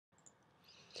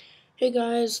Hey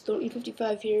guys,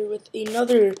 Thornton55 here with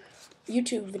another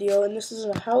YouTube video, and this is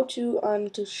a how-to on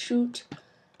to shoot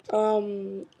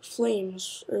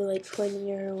flames, or like flaming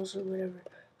arrows or whatever.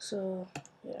 So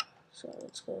yeah, so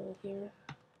let's go here.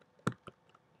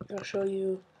 I'll show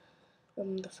you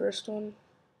the first one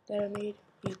that I made.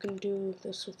 You can do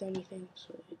this with anything,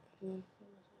 so use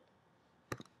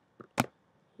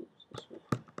this way.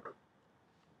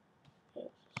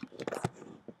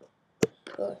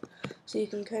 So you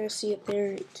can kind of see it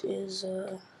there. It is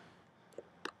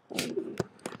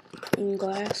in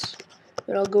glass,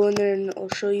 but I'll go in there and I'll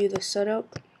show you the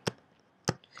setup.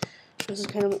 This is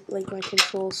kind of like my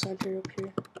control center up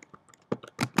here.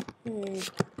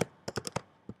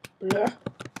 Yeah.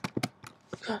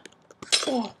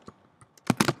 Oh,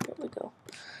 there we go.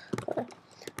 Okay.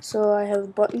 So I have a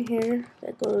button here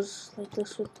that goes like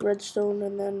this with redstone,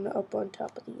 and then up on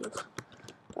top of these.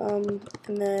 And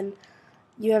then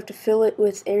you have to fill it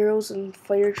with arrows and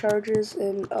fire charges,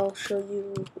 and I'll show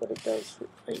you what it does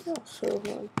right now. So hold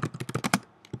on.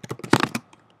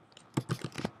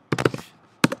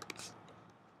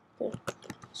 Okay.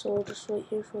 So we'll just wait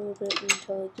here for a little bit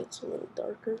until it gets a little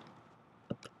darker.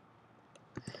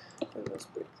 And let's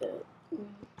break that.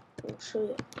 I'll show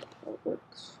you how it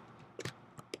works.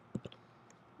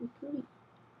 3,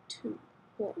 2,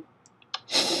 1.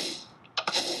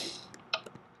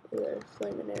 There,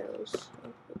 flaming arrows.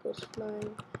 It goes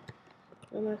flying.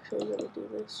 I'm actually gonna do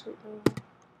this right now.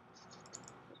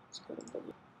 It's kind of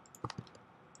buggy.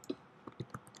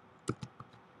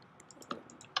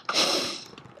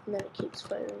 And then it keeps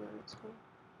firing on its own.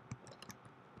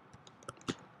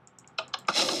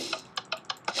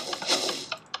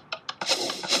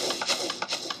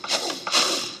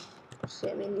 See,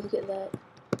 I mean, look at that.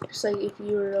 Just like if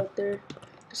you were out there,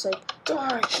 just like,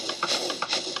 die!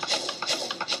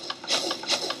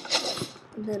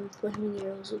 And then flaming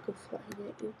arrows will go flying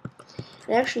at you.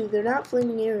 And actually, they're not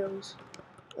flaming arrows.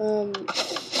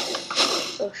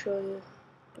 I'll show you.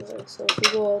 Okay, so if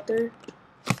you go out there,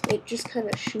 it just kind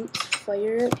of shoots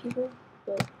fire at people.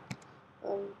 But,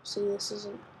 see, this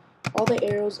isn't. All the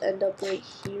arrows end up right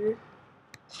here.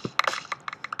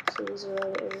 So these are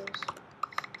all the arrows.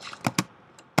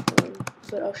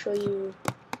 But I'll show you.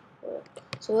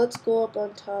 So let's go up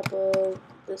on top of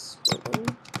this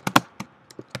building.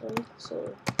 Okay, so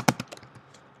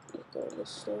let's go this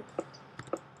stuff.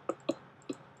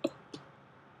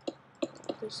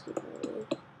 This getting really.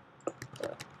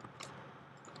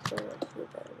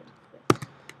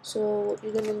 So what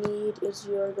you're gonna need is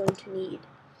you are going to need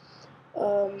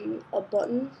a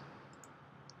button,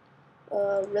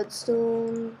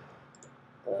 redstone,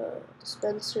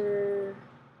 dispenser,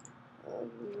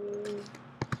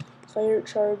 fire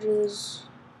charges,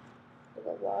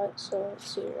 like a lot. So let's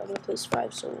see here, I'm gonna place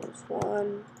 5 souls.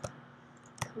 1,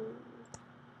 2,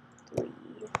 3,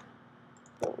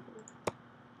 4,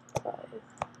 5.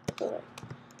 Alright.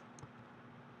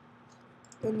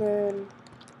 And then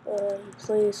you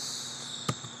place,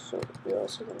 so you're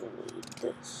also gonna need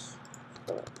this.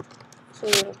 Alright. So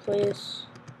we're gonna place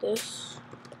this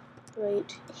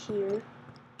right here.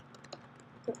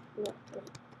 No, not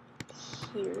right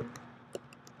here.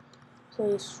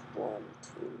 Place 1,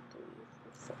 2, 3,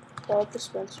 4, 5. 12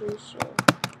 dispensers. So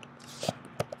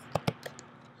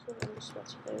one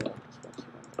dispenser there, one dispenser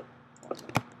there.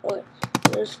 Okay, so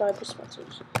there's 5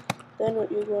 dispensers. Then what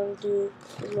you're going to do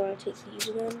is you're going to take these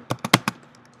again,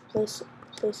 place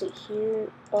it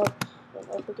here, up and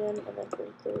up again, and then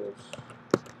break those,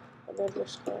 and then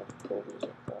just kind of pull these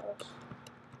across.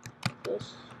 Like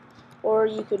this. Or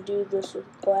you could do this with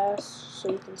glass, so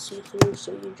you can see through.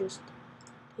 So you just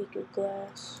take your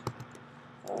glass,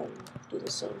 do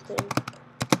the same thing.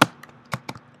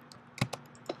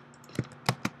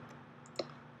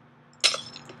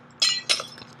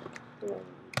 And then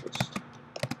you just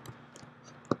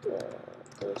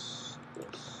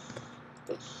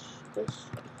this.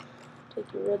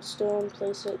 Take your redstone,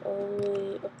 place it all the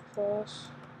way across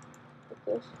like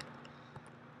this.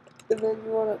 And then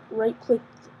you want to right click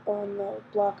on the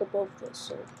block above this.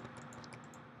 So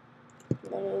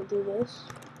then it'll do this.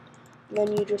 And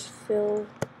then you just fill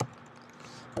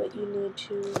what you need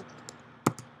to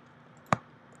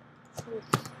with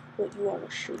what you want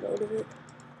to shoot out of it.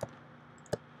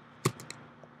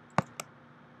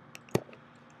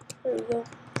 There we go.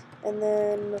 And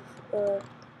then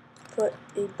put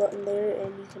a button there,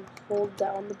 and you can hold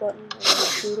down the button and then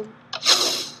shoot them.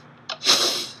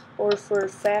 Or for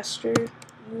faster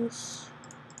use,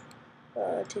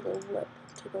 take a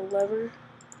lever,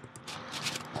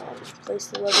 place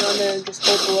the lever on there and just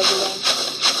hold the lever down.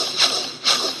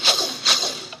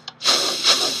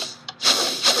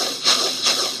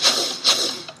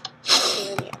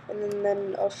 and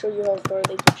then I'll show you how far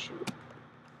they can shoot.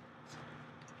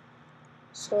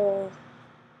 So,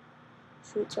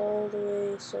 shoots all the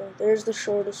way, so there's the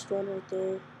shortest one right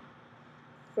there.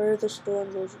 Furthest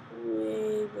one goes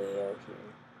way, way out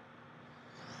here.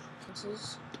 This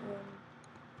is,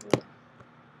 yeah.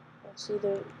 I see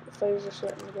the fires are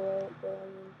starting to go out, but I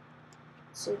mean,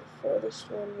 see the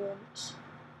furthest one went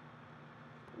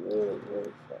really,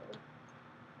 really far.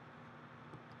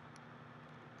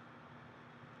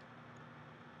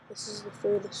 This is the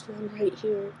furthest one right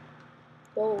here.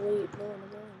 Oh wait, no, never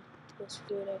mind. This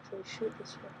would actually shoot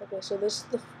this one. Okay, so this is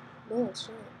the. No, it's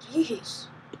not. Jeez.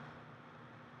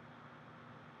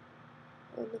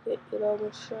 Oh, look, it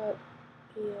almost shot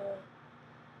the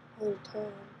other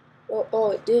town.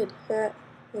 Oh, it did. Yeah,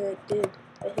 it did.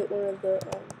 I hit one of the,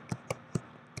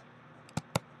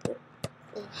 I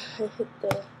hit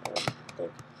the, thing.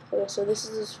 Okay, so this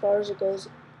is as far as it goes.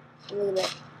 And look at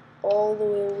that. All the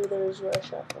way over there is where I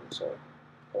shot from, so,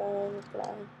 bang.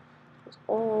 It's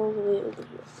all the way over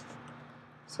here.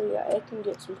 So yeah, I can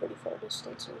get some pretty far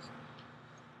distances.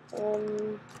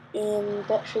 And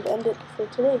that should end it for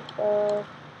today.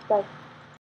 Bye.